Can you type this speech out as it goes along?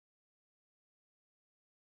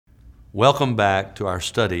Welcome back to our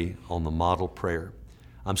study on the model prayer.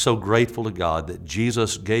 I'm so grateful to God that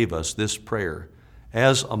Jesus gave us this prayer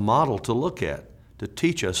as a model to look at, to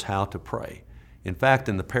teach us how to pray. In fact,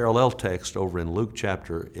 in the parallel text over in Luke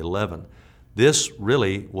chapter 11, this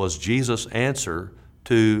really was Jesus' answer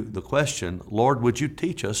to the question, Lord, would you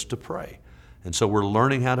teach us to pray? And so we're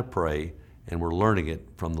learning how to pray, and we're learning it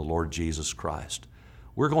from the Lord Jesus Christ.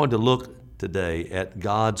 We're going to look today at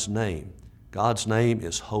God's name. God's name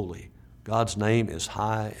is holy. God's name is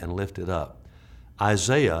high and lifted up.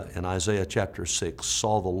 Isaiah, in Isaiah chapter 6,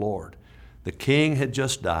 saw the Lord. The king had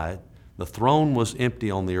just died. The throne was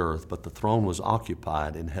empty on the earth, but the throne was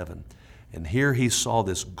occupied in heaven. And here he saw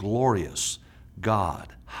this glorious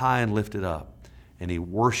God, high and lifted up, and he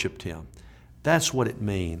worshiped him. That's what it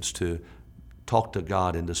means to talk to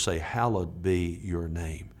God and to say, hallowed be your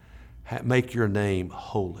name. Make your name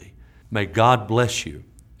holy. May God bless you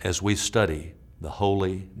as we study the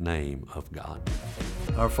holy name of God.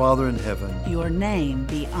 Our Father in heaven, your name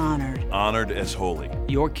be honored. Honored as holy.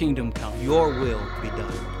 Your kingdom come. Your will be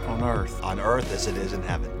done. on earth. On earth as it is in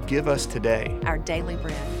heaven. Give us today our daily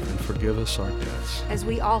bread. And forgive us our debts. As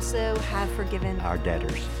we also have forgiven our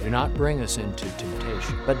debtors. Do not bring us into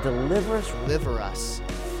temptation, but deliver us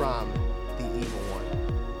from the evil one.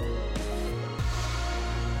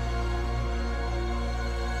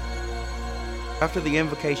 After the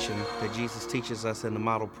invocation that Jesus teaches us in the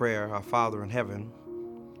model prayer, Our Father in Heaven,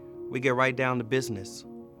 we get right down to business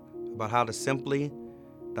about how to simply,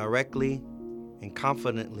 directly, and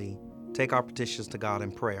confidently take our petitions to God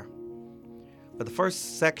in prayer. But the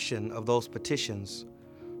first section of those petitions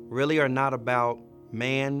really are not about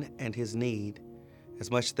man and his need as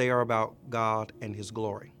much as they are about God and his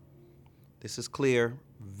glory. This is clear,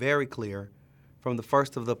 very clear, from the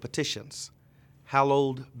first of the petitions.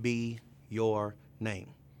 Hallowed be your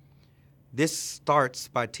name. This starts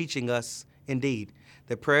by teaching us, indeed,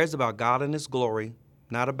 that prayer is about God and his glory,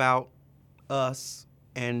 not about us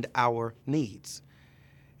and our needs.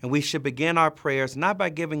 And we should begin our prayers not by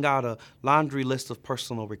giving God a laundry list of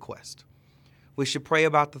personal requests. We should pray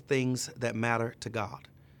about the things that matter to God.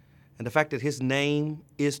 And the fact that his name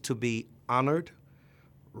is to be honored,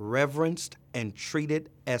 reverenced, and treated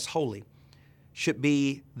as holy should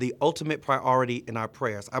be the ultimate priority in our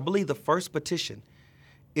prayers. I believe the first petition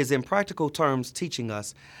is in practical terms teaching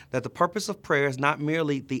us that the purpose of prayer is not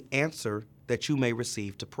merely the answer that you may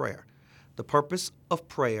receive to prayer. The purpose of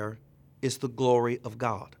prayer is the glory of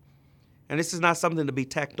God. And this is not something to be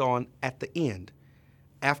tacked on at the end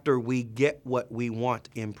after we get what we want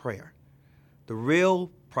in prayer. The real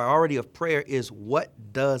priority of prayer is, what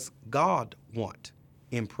does God want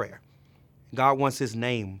in prayer? God wants his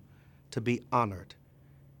name to be honored.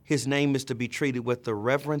 His name is to be treated with the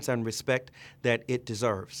reverence and respect that it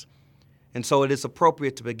deserves. And so it is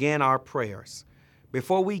appropriate to begin our prayers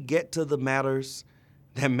before we get to the matters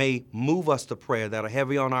that may move us to prayer, that are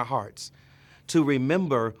heavy on our hearts, to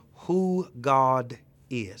remember who God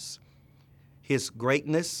is, his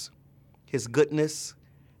greatness, his goodness,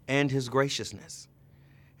 and his graciousness.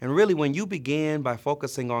 And really, when you begin by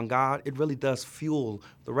focusing on God, it really does fuel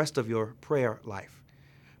the rest of your prayer life.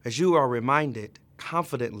 As you are reminded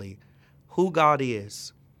confidently who God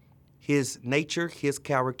is, his nature, his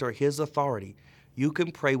character, his authority, you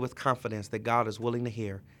can pray with confidence that God is willing to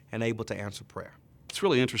hear and able to answer prayer. It's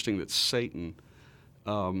really interesting that Satan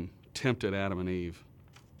tempted Adam and Eve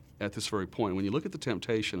at this very point. When you look at the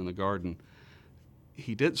temptation in the garden,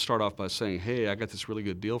 he didn't start off by saying, hey, I got this really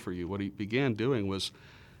good deal for you. What he began doing was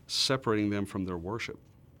separating them from their worship,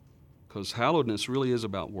 because hallowedness really is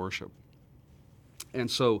about worship. And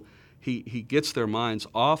so he gets their minds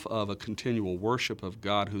off of a continual worship of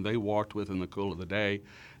God, who they walked with in the cool of the day.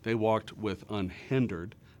 They walked with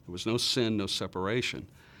unhindered. There was no sin, no separation.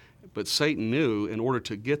 But Satan knew in order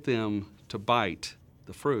to get them to bite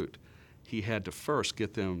the fruit, he had to first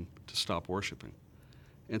get them to stop worshiping.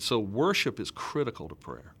 And so worship is critical to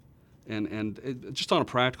prayer. And just on a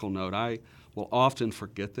practical note, I will often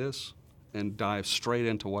forget this and dive straight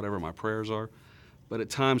into whatever my prayers are. But at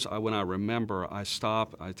times, when I remember, I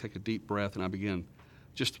stop, I take a deep breath, and I begin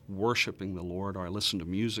just worshiping the Lord, or I listen to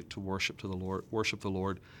music to worship the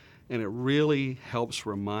Lord. And it really helps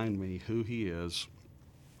remind me who he is,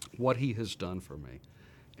 what he has done for me.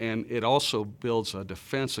 And it also builds a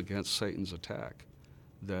defense against Satan's attack,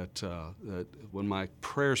 that when my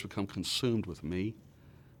prayers become consumed with me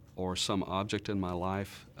or some object in my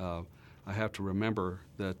life, I have to remember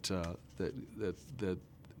that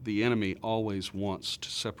the enemy always wants to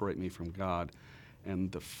separate me from God,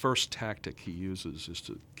 and the first tactic he uses is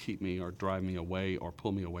to keep me or drive me away or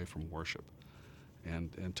pull me away from worship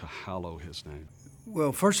and to hallow his name.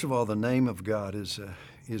 Well, first of all, the name of God is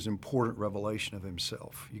important revelation of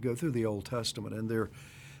Himself. You go through the Old Testament, and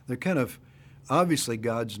they're kind of obviously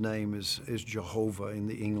God's name is Jehovah in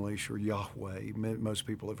the English, or Yahweh. Most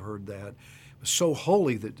people have heard that. It was so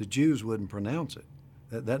holy that the Jews wouldn't pronounce it.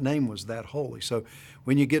 That name was that holy. So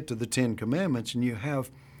when you get to the Ten Commandments and you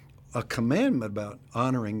have a commandment about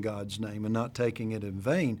honoring God's name and not taking it in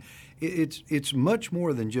vain, it's much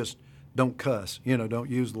more than just don't cuss, don't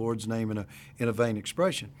use the Lord's name in a vain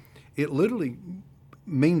expression. It literally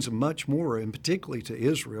means much more, and particularly to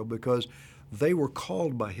Israel, because they were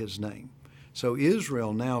called by His name. So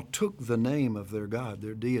Israel now took the name of their God,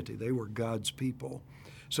 their deity. They were God's people.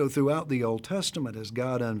 So throughout the Old Testament, as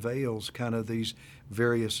God unveils kind of these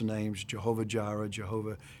various names, Jehovah Jireh,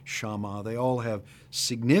 Jehovah Shammah, they all have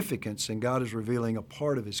significance, and God is revealing a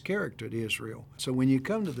part of His character to Israel. So when you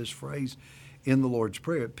come to this phrase in the Lord's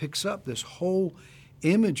Prayer, it picks up this whole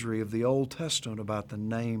imagery of the Old Testament about the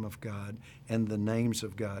name of God and the names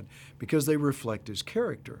of God, because they reflect His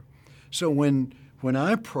character. So when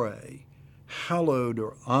I pray, hallowed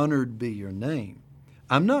or honored be your name,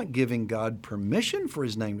 I'm not giving God permission for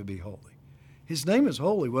His name to be holy. His name is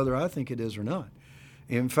holy whether I think it is or not.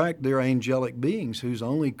 In fact, there are angelic beings whose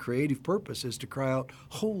only creative purpose is to cry out,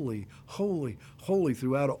 holy, holy, holy,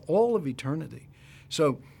 throughout all of eternity.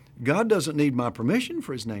 So God doesn't need my permission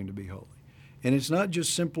for His name to be holy. And it's not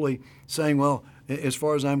just simply saying, well, as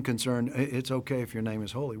far as I'm concerned, it's okay if your name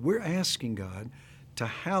is holy. We're asking God to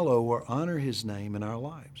hallow or honor His name in our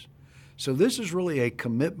lives. So this is really a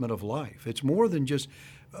commitment of life. It's more than just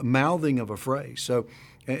a mouthing of a phrase. So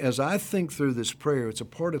as I think through this prayer, it's a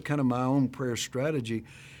part of kind of my own prayer strategy.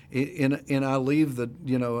 And I leave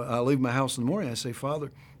my house in the morning. I say,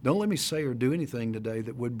 Father, don't let me say or do anything today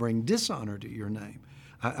that would bring dishonor to your name.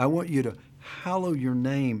 I want you to hallow your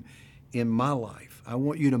name in my life. I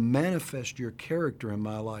want you to manifest your character in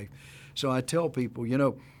my life. So I tell people,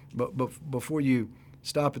 but before you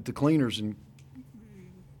stop at the cleaners and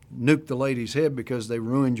nuke the lady's head because they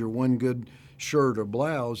ruined your one good shirt or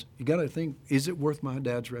blouse, you got to think, is it worth my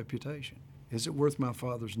dad's reputation? Is it worth my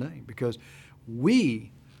father's name? Because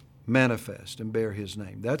we manifest and bear His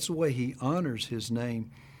name. That's the way He honors His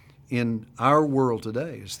name in our world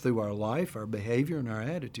today, is through our life, our behavior, and our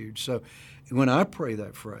attitude. So when I pray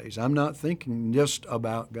that phrase, I'm not thinking just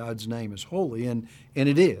about God's name as holy, and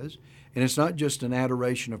it is, and it's not just an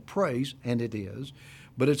adoration of praise, and it is,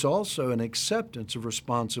 but it's also an acceptance of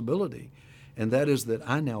responsibility, and that is that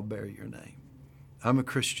I now bear your name. I'm a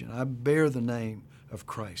Christian. I bear the name of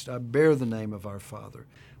Christ. I bear the name of our Father.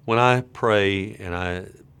 When I pray, and I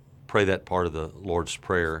pray that part of the Lord's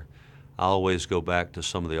Prayer, I always go back to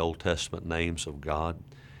some of the Old Testament names of God,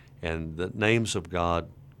 and the names of God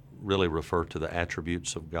really refer to the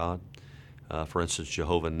attributes of God. For instance,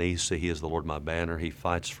 Jehovah Nissi, He is the Lord my banner. He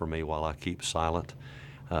fights for me while I keep silent.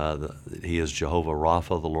 He is Jehovah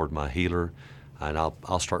Rapha, the Lord my healer. And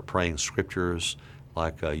I'll start praying scriptures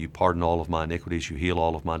like, you pardon all of my iniquities, you heal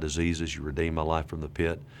all of my diseases, you redeem my life from the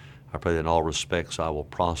pit. I pray that in all respects I will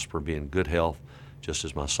prosper, be in good health, just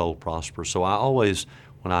as my soul prospers. So I always,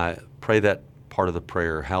 when I pray that part of the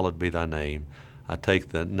prayer, hallowed be thy name, I take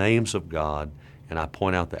the names of God and I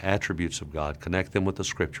point out the attributes of God, connect them with the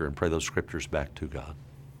Scripture, and pray those Scriptures back to God.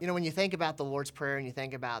 When you think about the Lord's Prayer and you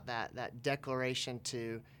think about that declaration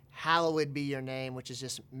to hallowed be your name, which is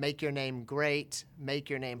just make your name great, make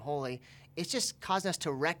your name holy, it's just causing us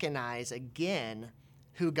to recognize again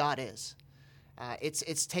who God is.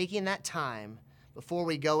 It's taking that time before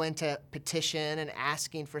we go into petition and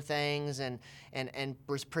asking for things and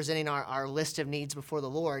presenting our list of needs before the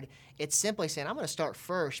Lord. It's simply saying, I'm going to start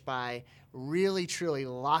first by really, truly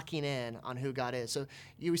locking in on who God is. So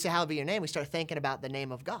we say, hallowed be your name, we start thinking about the name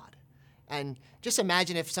of God. And just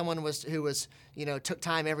imagine if someone took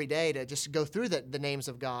time every day to just go through the names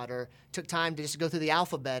of God, or took time to just go through the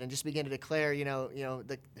alphabet and just begin to declare,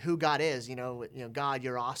 who God is. God,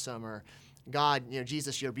 you're awesome, or God,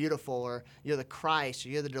 Jesus, you're beautiful, or you're the Christ, or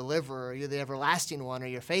you're the deliverer, or you're the everlasting one, or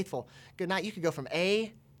you're faithful. Good night. You could go from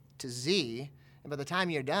A to Z, and by the time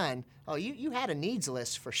you're done, you had a needs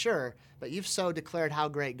list for sure, but you've so declared how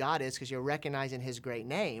great God is because you're recognizing His great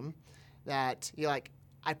name that you're like,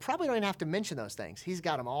 I probably don't even have to mention those things. He's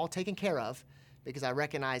got them all taken care of because I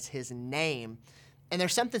recognize His name. And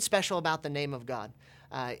there's something special about the name of God.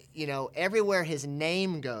 Everywhere His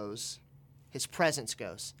name goes, His presence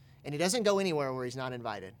goes. And He doesn't go anywhere where He's not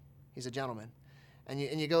invited. He's a gentleman. And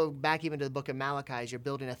you go back even to the book of Malachi as you're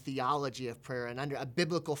building a theology of prayer and under a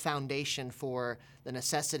biblical foundation for the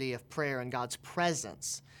necessity of prayer and God's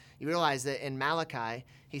presence. You realize that in Malachi,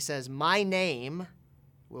 he says, my name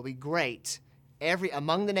will be great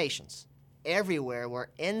among the nations. everywhere where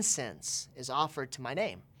incense is offered to my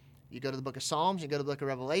name. You go to the book of Psalms, you go to the book of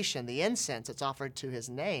Revelation, the incense that's offered to his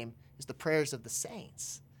name is the prayers of the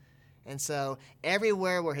saints. And so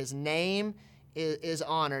everywhere where his name is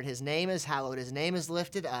honored, his name is hallowed, his name is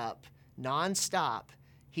lifted up nonstop,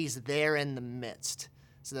 he's there in the midst.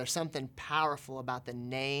 So there's something powerful about the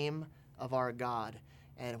name of our God.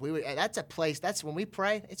 And that's a place, that's when we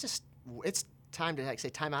pray, it's time to say,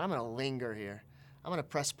 time out, I'm going to linger here. I'm going to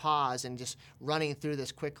press pause and just running through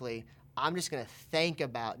this quickly. I'm just going to think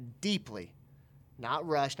about deeply, not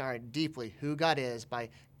rush, not deeply, who God is by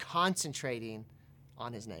concentrating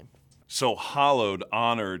on his name. So hallowed,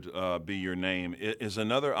 honored be your name is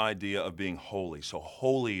another idea of being holy. So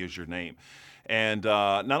holy is your name. And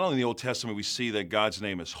not only in the Old Testament we see that God's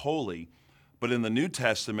name is holy, but in the New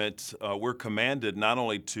Testament we're commanded not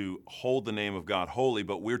only to hold the name of God holy,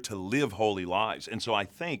 but we're to live holy lives. And so I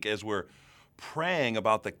think as we're praying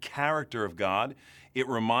about the character of God, it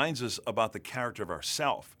reminds us about the character of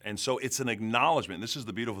ourself. And so it's an acknowledgement. This is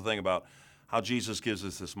the beautiful thing about how Jesus gives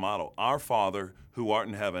us this model. Our Father who art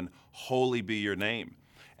in heaven, holy be your name.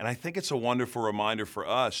 And I think it's a wonderful reminder for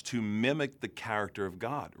us to mimic the character of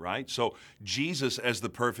God, right? So Jesus, as the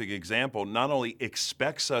perfect example, not only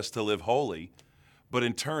expects us to live holy, but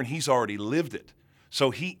in turn, he's already lived it.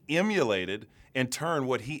 So he emulated, in turn,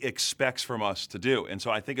 what he expects from us to do. And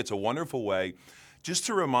so I think it's a wonderful way just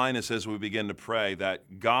to remind us as we begin to pray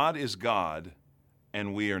that God is God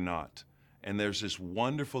and we are not. And there's this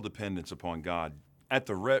wonderful dependence upon God at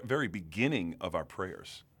the very beginning of our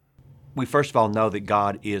prayers. We first of all know that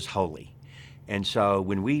God is holy. And so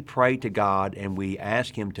when we pray to God and we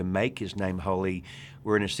ask him to make his name holy,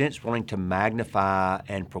 we're in a sense wanting to magnify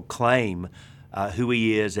and proclaim who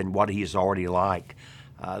he is and what he is already like.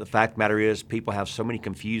 The fact of the matter is people have so many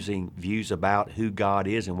confusing views about who God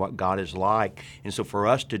is and what God is like. And so for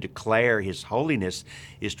us to declare his holiness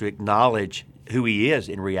is to acknowledge who he is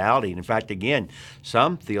in reality. And in fact, again,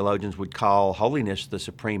 some theologians would call holiness the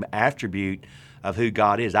supreme attribute of who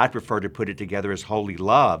God is. I prefer to put it together as holy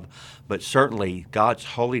love, but certainly God's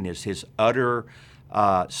holiness, his utter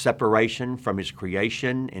separation from his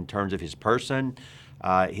creation in terms of his person,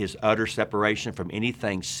 his utter separation from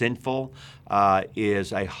anything sinful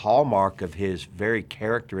is a hallmark of his very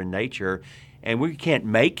character and nature. And we can't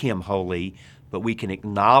make him holy, but we can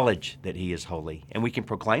acknowledge that he is holy, and we can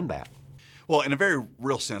proclaim that. Well, in a very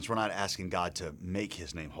real sense, we're not asking God to make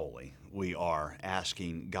his name holy. We are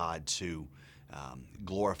asking God to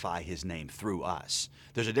glorify his name through us.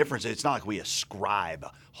 There's a difference. It's not like we ascribe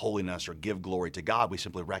holiness or give glory to God. We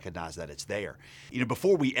simply recognize that it's there.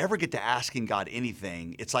 Before we ever get to asking God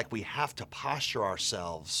anything, it's like we have to posture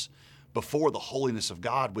ourselves before the holiness of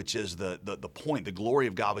God, which is the point, the glory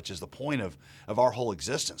of God, which is the point of our whole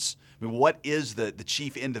existence. I mean, what is the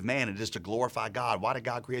chief end of man? It is to glorify God. Why did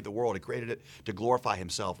God create the world? He created it to glorify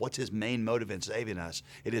himself. What's his main motive in saving us?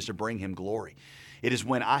 It is to bring him glory. It is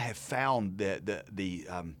when I have found the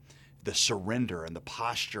surrender and the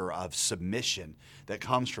posture of submission that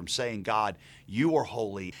comes from saying, God, you are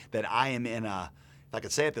holy, that I am in a, if I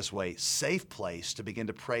could say it this way, safe place to begin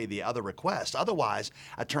to pray the other request. Otherwise,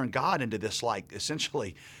 I turn God into this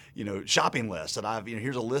essentially, shopping list. And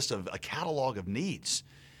here's a catalog of needs.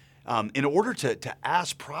 In order to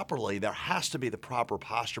ask properly, there has to be the proper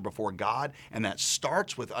posture before God, and that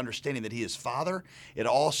starts with understanding that he is Father. It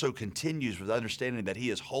also continues with understanding that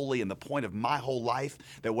he is holy, and the point of my whole life,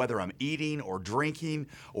 that whether I'm eating or drinking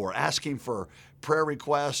or asking for prayer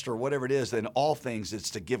requests or whatever it is, in all things,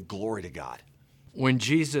 it's to give glory to God. When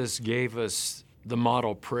Jesus gave us the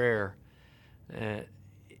model prayer,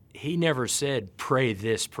 he never said, pray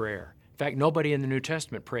this prayer. In fact, nobody in the New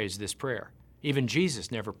Testament prays this prayer. Even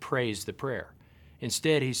Jesus never prays the prayer.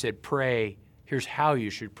 Instead, he said, pray, here's how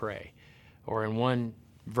you should pray. Or in one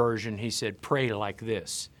version, he said, pray like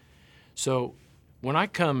this. So when I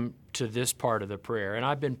come to this part of the prayer, and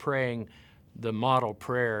I've been praying the model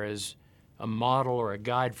prayer as a model or a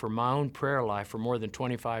guide for my own prayer life for more than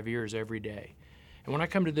 25 years every day. And when I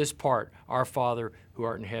come to this part, our Father who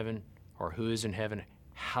art in heaven, or who is in heaven,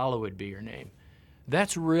 hallowed be your name.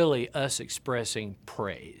 That's really us expressing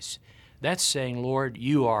praise. That's saying, Lord,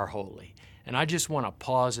 you are holy. And I just want to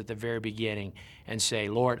pause at the very beginning and say,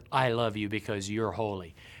 Lord, I love you because you're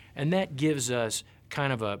holy. And that gives us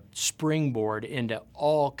kind of a springboard into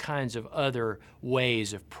all kinds of other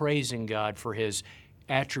ways of praising God for his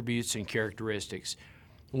attributes and characteristics.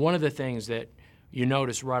 One of the things that you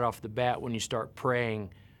notice right off the bat when you start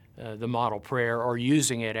praying the model prayer or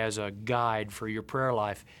using it as a guide for your prayer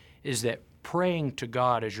life is that praying to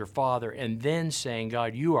God as your Father and then saying,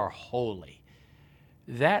 God, you are holy.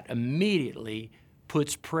 That immediately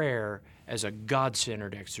puts prayer as a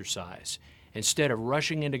God-centered exercise. Instead of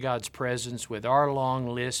rushing into God's presence with our long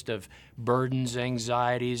list of burdens,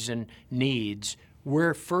 anxieties, and needs,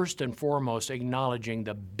 we're first and foremost acknowledging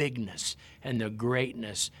the bigness and the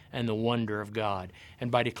greatness and the wonder of God. And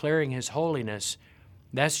by declaring His holiness,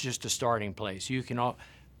 that's just a starting place. You can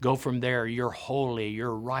go from there. You're holy,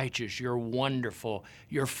 you're righteous, you're wonderful,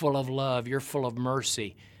 you're full of love, you're full of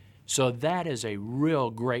mercy. So that is a real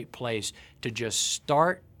great place to just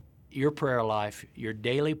start your prayer life, your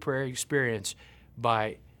daily prayer experience,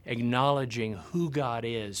 by acknowledging who God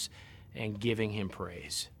is and giving Him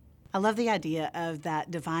praise. I love the idea of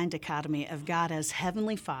that divine dichotomy of God as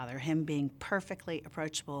Heavenly Father, Him being perfectly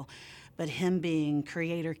approachable, but Him being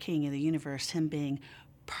Creator, King of the universe, Him being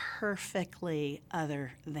perfectly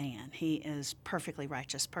other than. He is perfectly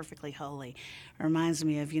righteous, perfectly holy. It reminds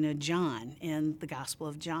me of, John in the Gospel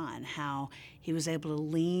of John, how he was able to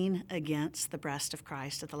lean against the breast of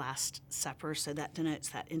Christ at the Last Supper, so that denotes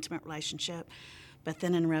that intimate relationship. But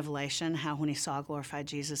then in Revelation, how when he saw glorified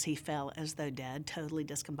Jesus, he fell as though dead, totally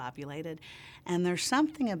discombobulated. And there's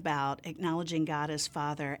something about acknowledging God as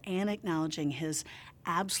Father and acknowledging His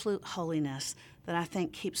absolute holiness that I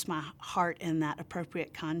think keeps my heart in that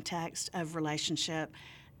appropriate context of relationship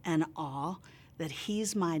and awe, that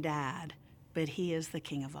He's my dad, but He is the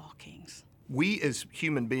King of all kings. We as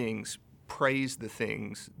human beings praise the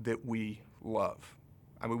things that we love.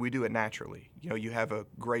 I mean, we do it naturally. You have a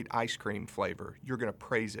great ice cream flavor. You're going to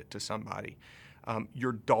praise it to somebody.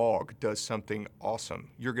 Your dog does something awesome.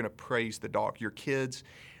 You're going to praise the dog. Your kids,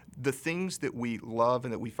 the things that we love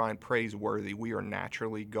and that we find praiseworthy, we are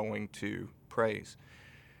naturally going to praise.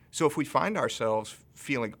 So if we find ourselves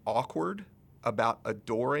feeling awkward about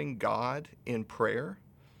adoring God in prayer,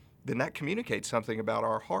 then that communicates something about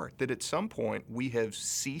our heart, that at some point we have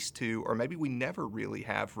ceased to, or maybe we never really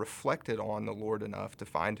have reflected on the Lord enough to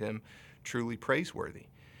find Him truly praiseworthy.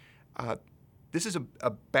 This is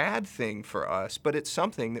a bad thing for us, but it's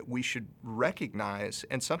something that we should recognize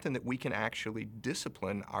and something that we can actually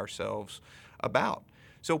discipline ourselves about.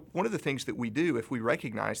 So one of the things that we do, if we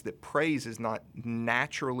recognize that praise is not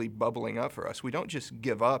naturally bubbling up for us, we don't just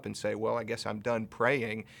give up and say, well, I guess I'm done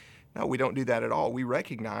praying. No, we don't do that at all. We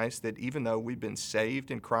recognize that even though we've been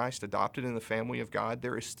saved in Christ, adopted in the family of God,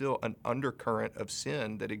 there is still an undercurrent of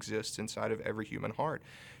sin that exists inside of every human heart.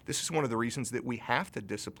 This is one of the reasons that we have to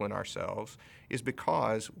discipline ourselves, is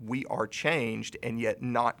because we are changed and yet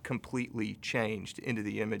not completely changed into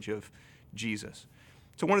the image of Jesus.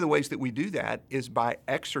 So one of the ways that we do that is by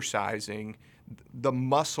exercising the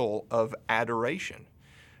muscle of adoration.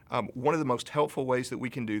 One of the most helpful ways that we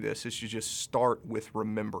can do this is to just start with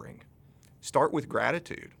remembering. Start with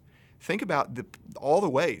gratitude. Think about all the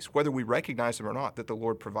ways, whether we recognize them or not, that the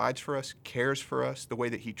Lord provides for us, cares for us, the way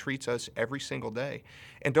that He treats us every single day.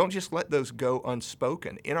 And don't just let those go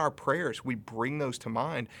unspoken. In our prayers, we bring those to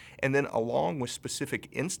mind, and then along with specific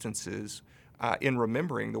instances in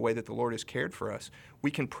remembering the way that the Lord has cared for us,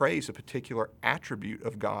 we can praise a particular attribute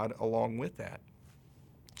of God along with that.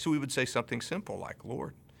 So we would say something simple like,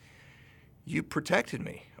 Lord, You protected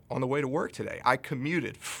me on the way to work today. I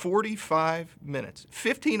commuted 45 minutes,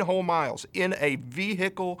 15 whole miles in a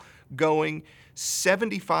vehicle going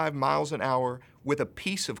 75 miles an hour with a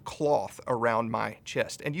piece of cloth around my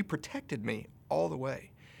chest, and You protected me all the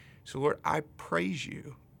way. So Lord, I praise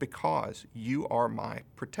You because You are my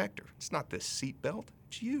protector. It's not this seatbelt,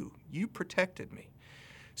 it's You. You protected me.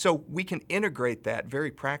 So we can integrate that very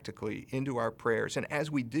practically into our prayers. And as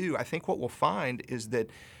we do, I think what we'll find is that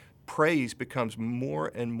praise becomes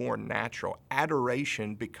more and more natural.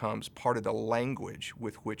 Adoration becomes part of the language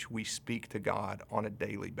with which we speak to God on a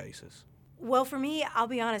daily basis. Well, for me, I'll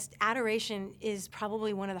be honest, adoration is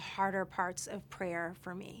probably one of the harder parts of prayer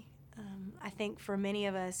for me. I think for many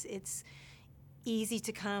of us, it's easy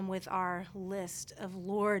to come with our list of,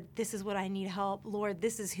 Lord, this is what I need help. Lord,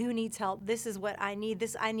 this is who needs help. This is what I need.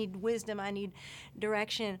 I need wisdom. I need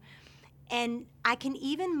direction. And I can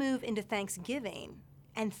even move into thanksgiving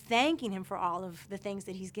and thanking Him for all of the things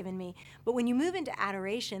that He's given me. But when you move into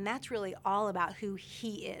adoration, that's really all about who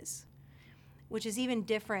He is, which is even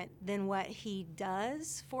different than what He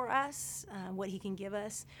does for us, what He can give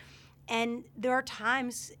us. And there are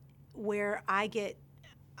times where I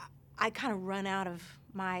kind of run out of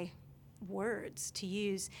my words to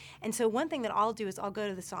use. And so one thing that I'll do is I'll go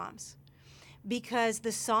to the Psalms, because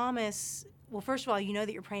the psalmists, well, first of all, you know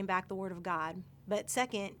that you're praying back the Word of God. But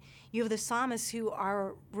second, you have the psalmists who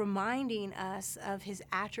are reminding us of His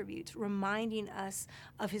attributes, reminding us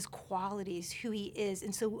of His qualities, who He is.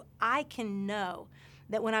 And so I can know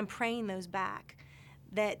that when I'm praying those back,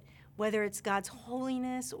 that whether it's God's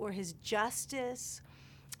holiness or his justice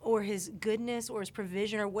or his goodness or his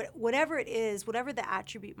provision or whatever it is, whatever the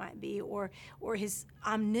attribute might be, or his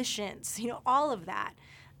omniscience, all of that.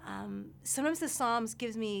 Sometimes the Psalms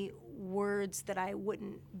gives me words that I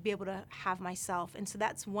wouldn't be able to have myself. And so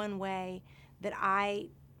that's one way that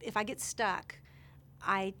if I get stuck,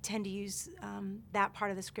 I tend to use that part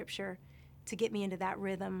of the scripture to get me into that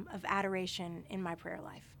rhythm of adoration in my prayer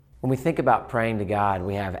life. When we think about praying to God,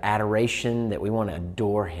 we have adoration, that we want to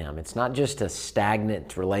adore him. It's not just a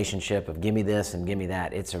stagnant relationship of give me this and give me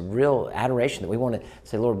that. It's a real adoration that we want to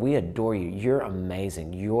say, Lord, we adore you. You're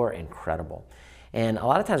amazing. You're incredible. And a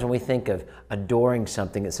lot of times when we think of adoring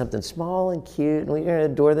something, it's something small and cute, and we're going to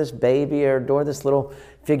adore this baby or adore this little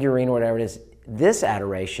figurine or whatever it is. This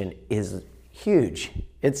adoration is huge.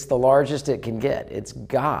 It's the largest it can get. It's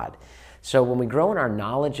God. So when we grow in our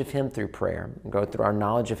knowledge of him through prayer, go through our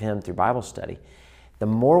knowledge of him through Bible study, the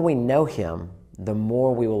more we know him, the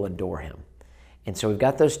more we will adore him. And so we've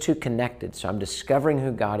got those two connected. So I'm discovering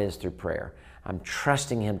who God is through prayer. I'm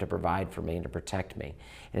trusting him to provide for me and to protect me.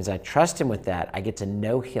 And as I trust him with that, I get to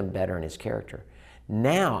know him better in his character.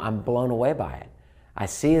 Now I'm blown away by it. I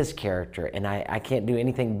see his character, and I can't do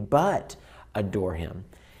anything but adore him.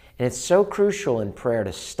 And it's so crucial in prayer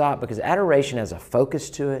to stop, because adoration has a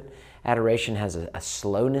focus to it. Adoration has a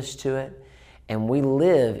slowness to it. And we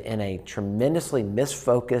live in a tremendously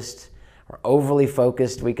misfocused, or overly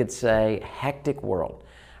focused, we could say, hectic world.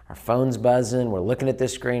 Our phone's buzzing, we're looking at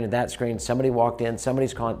this screen and that screen, somebody walked in,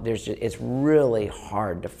 somebody's calling, it's really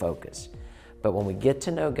hard to focus. But when we get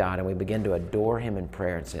to know God and we begin to adore him in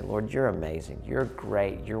prayer and say, Lord, you're amazing, you're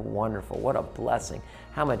great, you're wonderful, what a blessing,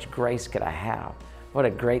 how much grace could I have? What a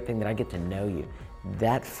great thing that I get to know you.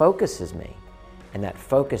 That focuses me. And that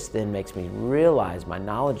focus then makes me realize my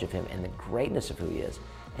knowledge of him and the greatness of who he is.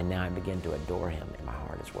 And now I begin to adore him in my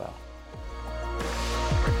heart as well.